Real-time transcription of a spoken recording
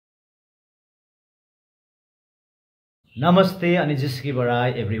नमस्ते अनि जिस्की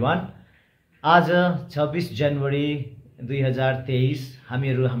बराई एभ्रिवान। आज 26 जनवरी 2023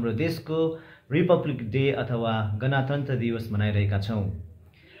 हामीहरू हाम्रो देशको रिपब्लिक डे अथवा गणतन्त्र दिवस मनाइरहेका छौं।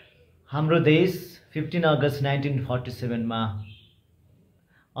 हाम्रो देश 15 अगस्त 1947 मा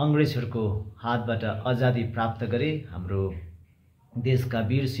अंग्रेजहरूको हातबाट आजादी प्राप्त गरे। हाम्रो देशका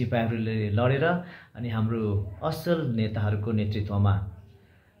वीर सिपाहीहरूले लडेर अनि हाम्रो असल नेताहरूको नेतृत्वमा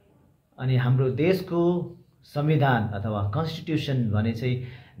अनि हाम्रो देशको संविधान अथवा कन्स्टिट्युसन भने चाहिँ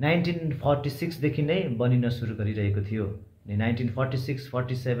 1946 देखि नै बनिन सुरु गरिरहेको थियो। अनि 1946,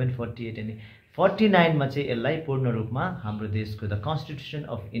 47, 48 अनि 49 मा चाहिँ यसलाई पूर्ण रूपमा हाम्रो देशको द कन्स्टिट्युसन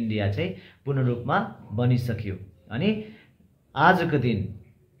अफ इन्डिया चाहिँ पूर्ण रूपमा बनिसक्यो। अनि आजको दिन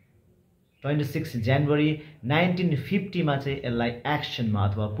 26 जनवरी 1950 मा चाहिँ यसलाई एक्सनमा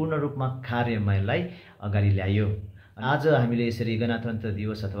अथवा पूर्ण रूपमा कार्यमा यसलाई अगाडि ल्यायो। आज हामीले यसरी गणतन्त्र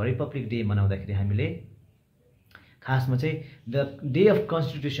दिवस अथवा रिपब्लिक डे मनाउँदाखेरि हामीले खासमा चाहिँ द डे अफ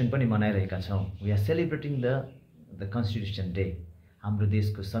कन्स्टिट्युसन पनि मनाइरहेका छौं। We are celebrating the constitution day. हाम्रो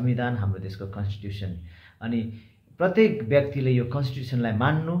देशको संविधान, हाम्रो देशको कन्स्टिट्युसन अनि प्रत्येक व्यक्तिले यो कन्स्टिट्युसनलाई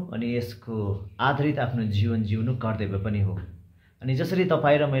मान्नु अनि यसको आधारित आफ्नो जीवन जिउनु कर्तव्य पनि हो। अनि जसरी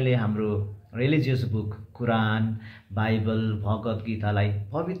तपाई र मैले हाम्रो रिलिजियस बुक कुरान, बाइबल, भगवत गीतालाई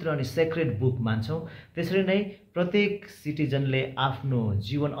पवित्र अनि सेक्रेड बुक मान्छौं, त्यसरी नै प्रत्येक सिटिजनले आफ्नो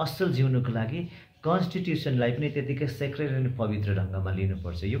जीवन असल जिउनुको लागि कन्स्टिट्युसनलाई पनि त्यतिकै सेक्रेड अनि पवित्र ढंगमा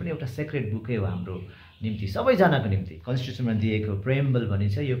लिनुपर्छ। यो पनि एउटा सेक्रेड बुकै हो हाम्रो निम्ति, सबैजनाको निम्ति। कन्स्टिट्युसनमा दिएको प्रेम्बल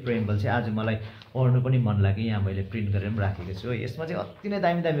भनिन्छ। यो प्रेम्बल चाहिँ आज मलाई पढ्नु पनि मन लाग्यो। यहाँ मैले प्रिन्ट गरेर पनि राखेको छु। यसमा चाहिँ अति नै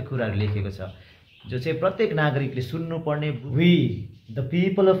दामी दामी कुराहरू लेखेको छ जो चाहिँ प्रत्येक नागरिकले सुन्नुपर्ने। We the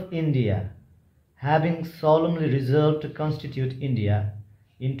people of India having solemnly resolved to constitute India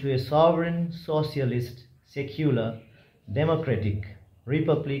into a sovereign, socialist, secular, democratic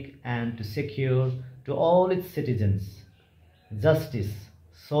republic and to secure to all its citizens justice,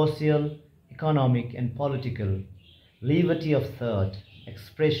 social, economic and political, liberty of thought,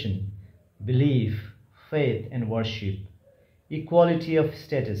 expression, belief, faith and worship, equality of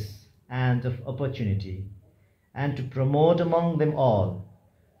status and of opportunity, and to promote among them all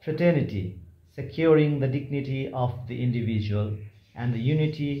fraternity, securing the dignity of the individual and the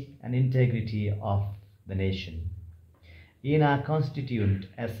unity and integrity of the nation. In our Constituent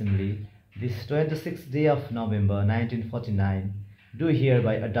Assembly, this 26th day of November 1949, do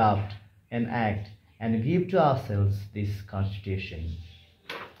hereby adopt, enact and give to ourselves this Constitution.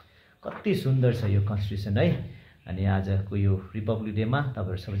 कति सुन्दर छ यो constitution है। अनि आजको यो Republic डेमा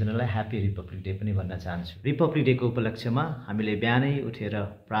तपाईहरु सबैजनालाई ह्यापी रिपब्लिक डे पनि भन्न चाहन्छु। रिपब्लिक डेको उपलक्ष्यमा हामीले बिहानै उठेर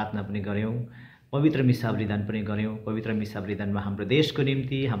प्रार्थना पनि गर्यौं, पवित्र मिसा बलिदान पनि गर्यौं। पवित्र मिसा बलिदानमा हाम्रो देशको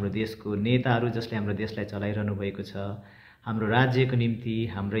निम्ति, हाम्रो देशको नेताहरू जसले हाम्रो देशलाई चलाइरहनु भएको छ, हाम्रो राज्यको निम्ति,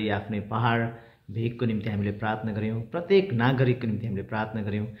 हाम्रै आफ्नै पहाड भेगको निम्ति हामीले प्रार्थना गर्यौं। प्रत्येक नागरिकको निम्ति हामीले प्रार्थना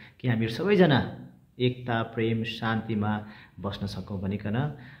गर्यौं कि हामीहरु सबैजना एकता, प्रेम, शान्तिमा बस्न सकौं भनिकन।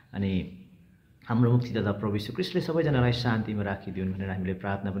 अनि हाम्रो मुक्तिदाता प्रभु यीशु ख्रीष्टले सबैजनालाई शान्तिमा राखिदिउन् भनेर हामीले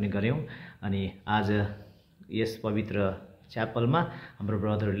प्रार्थना पनि गर्यौं। अनि आज यस पवित्र च्यापलमा हाम्रो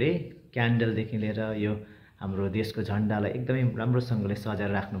ब्रदरले क्यान्डलदेखि लिएर यो हाम्रो देशको झण्डालाई एकदमै राम्रोसँगले सजाएर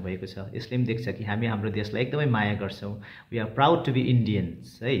राख्नु भएको छ। यसले पनि देख्छ कि हामी हाम्रो देशलाई एकदमै माया गर्छौं। We are proud to be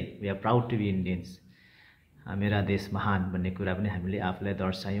Indians है। We are proud to be Indians. मेरा देश महान भन्ने कुरा पनि हामीले आफूलाई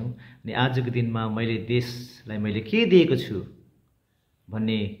दर्शायौं। अनि आजको दिनमा मैले देशलाई मैले के दिएको छु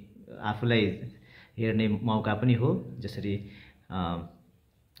भन्ने आफूलाई हेर्ने मौका पनि हो। जसरी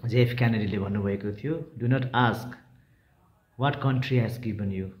जेएफ केनेडीले भन्नुभएको थियो, do not ask what country has given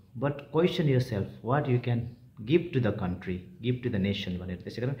you, but question yourself what you can give to the country, give to the nation भनेर।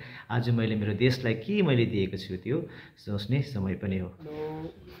 त्यसैगरी आज मैले मेरो देशलाई के मैले दिएको छु त्यो सोच्ने समय पनि हो।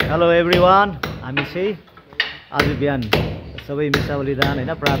 हेलो एभ्रिवान, हामी चाहिँ आज बिहान सबै मिसा बलिदान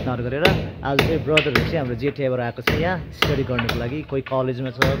हैन प्रार्थनाहरु गरेर आज चाहिँ ब्रदरहरु चाहिँ हाम्रो जेटीआई बाट आएको छ यहाँ स्टडी गर्नको लागि। कोही कलेजमा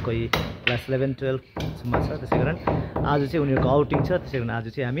छ, कोही क्लास 11 12 सम्म छ। त्यसैगरी आज चाहिँ उनीहरुको आउटिङ छ। त्यसैगरी आज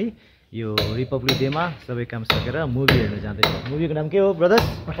चाहिँ हामी यो रिपब्लिक डेमा सबै काम सकेर मुभी हेर्न जाँदैछ। मुभीको नाम के हो ब्रदर्स?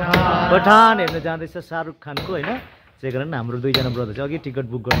 पठान हेर्न जाँदैछ शाहरुख खानको हैन। त्यसै कारण हाम्रो दुईजना ब्रदर चाहिँ अघि टिकट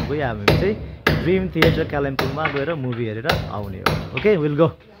बुक गर्नु गयो। हामी चाहिँ ड्रिम थिएटर कालिम्पोङमा गएर मुभी हेरेर आउने हो। Okay, will go,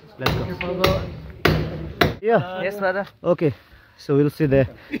 let's go. Yes brother. Okay, so will see the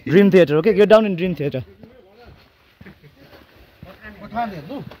dream theatre. Okay, get down in dream theatre.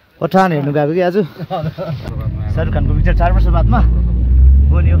 Pathan हेर्नु गएको कि आज शाहरुख खानको पिक्चर 4 वर्ष बादमा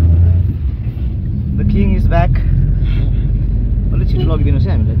हो नि। The king is back. अलि छिटो लगिदिनुस्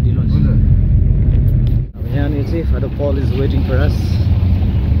है हामीलाई, ढिलो हुन्छ। अब यहाँनिर चाहिँ Father Paul is waiting for us.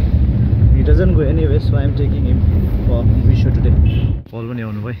 He doesn't go anywhere, so I am taking him for mission today. Paul पनि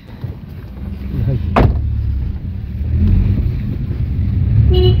आउनु भयो।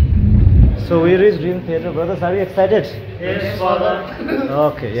 So we reached Dream Theatre Brothers. Are you excited? Yes, Father.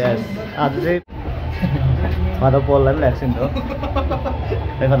 Okay, yes. आज चाहिँ Father Paul लाई पनि ल्याएको छु नि त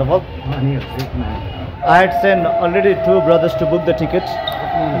Hey Father Paul. I had sent already 2 brothers to book the ticket.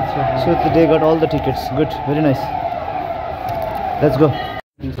 So they got all the tickets. Good, very nice. Let's go.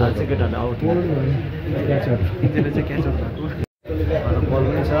 I'll take it on out. Father Paul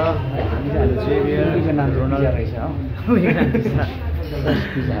पनि छ. Xavier, Ronald.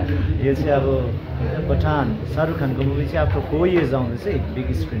 यो चाहिँ अब पठान शाहरुख खानको movie चाहिँ after 4 years आउँदैछ है big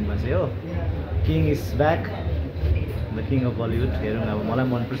स्क्रिनमा चाहिँ हो king is back the king of Bollywood हेरौँ अब मलाई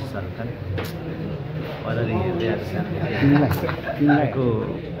मनपर्छ शाहरुख खान अलरेडी हेर्दै आएको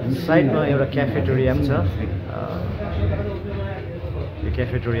साइडमा एउटा क्याफेटेरिया पनि छ यो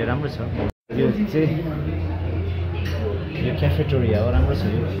क्याफेटेरिया राम्रो छ यो चाहिँ यो क्याफेटेरिया हो राम्रो छ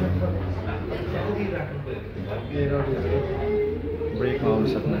यो ब्रेकमा आउनु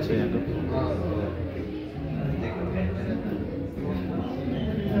सक्नुहुन्छ यहाँको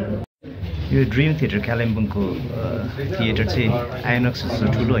यो ड्रिम थिएटर कालिम्पोङको थिएटर चाहिँ आइनक्स जस्तो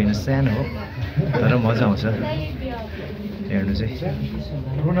ठुलो होइन सानो हो तर मजा आउँछ हेर्नु चाहिँ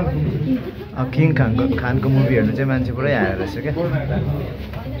किङ खानको मुभी हेर्नु चाहिँ मान्छे पुरै आएर रहेछ क्या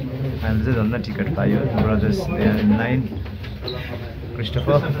हामीले चाहिँ झन् टिकट पायो ब्रदर्स लाइन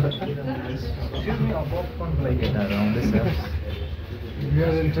क्रिस्टोफर केटाहरू आउँदैछ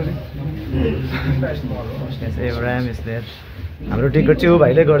Abraham is there. हाम्रो टिकट चाहिँ ऊ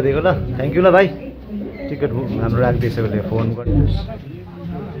भाइले गरिदिएको ल थ्याङ्क यू ल भाइ टिकट हाम्रो राखिदिएछ उसले फोन गर्नुहोस्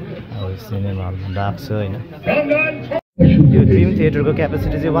अब सिनेमा हल डाक छ होइन यो ड्रिम थिएटरको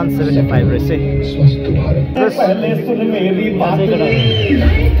क्यापेसिटी चाहिँ 175 रहेछ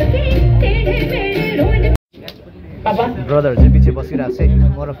ब्रदर चाहिँ पछि बसिरहेको छ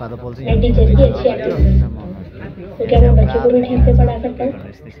म र फादर पोल चाहिँ तो क्या मैं बच्चों को भी ठीक से पढ़ा सकता हूँ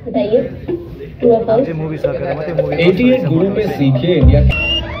बताइए मूवी सकेर मात्रै मुभी 88 गुरु पे सीखे इंडिया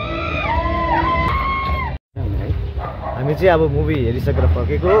हामी चाहिँ अब मुभी हेरिसकेर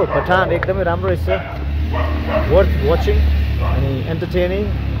फर्केको हो पठान एकदमै राम्रो रहेछ वर्थ वाचिङ अनि एन्टरटेनिङ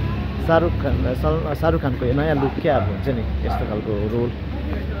शाहरुख खानको नयाँ लुक क्या अब हुन्छ नि यस्तो खालको रोल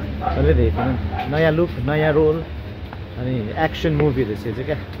कहिले देखेको थिएन नयाँ लुक नयाँ रोल अनि एक्सन मुभी रहेछ चाहिँ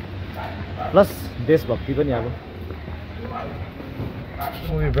क्या प्लस देशभक्ति पनि अब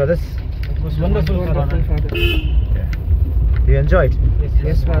movie brothers It was wonderful, Father. Yeah. You enjoyed?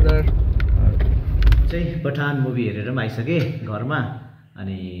 Yes, Father. चाहिँ पठान मुभी हेरेर पनि आइसकेँ घरमा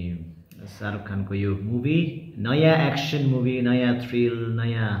अनि शाहरुख खानको यो मुभी नयाँ एक्सन मुभी नयाँ थ्रिल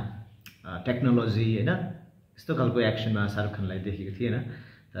नयाँ टेक्नोलोजी होइन यस्तो खालको एक्सनमा शाहरुख खानलाई देखेको थिएन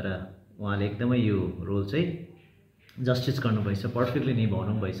तर उहाँले एकदमै यो रोल चाहिँ जस्टिस गर्नुभएछ पर्फेक्टली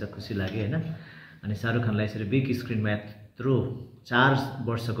निभाउनु पनि भएछ खुसी लाग्यो होइन अनि शाहरुख खानलाई यसरी बिग स्क्रिनमा यत्रो 4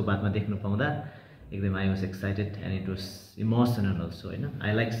 वर्षको बादमा देख्नु पाउँदा एकदम I was excited and it was emotional also होइन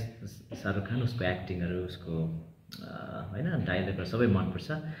आई लाइक शाहरुख खान उसको एक्टिङहरू उसको होइन डायलगहरू सबै मनपर्छ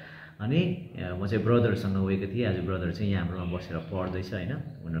अनि म चाहिँ ब्रदरसँग गएको थिएँ आज ब्रदर चाहिँ यहाँ हाम्रोमा बसेर पढ्दैछ होइन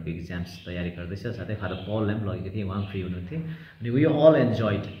उनीहरूको इक्जाम्स तयारी गर्दैछ साथै फादर पललाई पनि लगेको थिएँ उहाँ पनि फ्री हुनुहुन्थ्यो अनि we all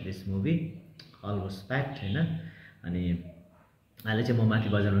एन्जोयड this movie all was packed होइन अनि अहिले चाहिँ म माथि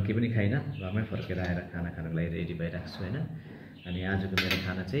बजारमा केही पनि खाइनँ घरमै फर्केर आएर खाना खानको लागि रेडी भइरहेको छु होइन अनि आजको मेरो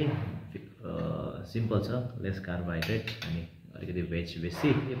खाना चाहिँ सिम्पल छ लेस कार्बोहाइड्रेट अनि अलिकति भेज बेसी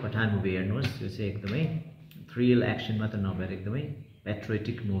यो पठान मुभी हेर्नुहोस् यो चाहिँ एकदमै थ्रिल एक्सन मात्र नभएर एकदमै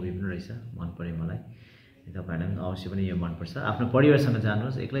पेट्रियोटिक मुभी पनि रहेछ मन पऱ्यो मलाई तपाईँहरूलाई पनि अवश्य पनि यो मनपर्छ आफ्नो परिवारसँग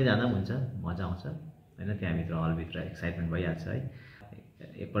जानुहोस् एक्लै जाँदा पनि हुन्छ मजा आउँछ होइन त्यहाँभित्र हलभित्र एक्साइटमेन्ट भइहाल्छ है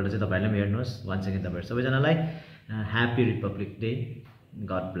एकपल्ट चाहिँ तपाईँहरूले पनि हेर्नुहोस् वान सेकेन्ड तपाईँहरू सबैजनालाई happy Republic day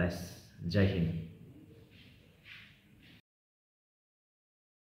God bless जय हिन्द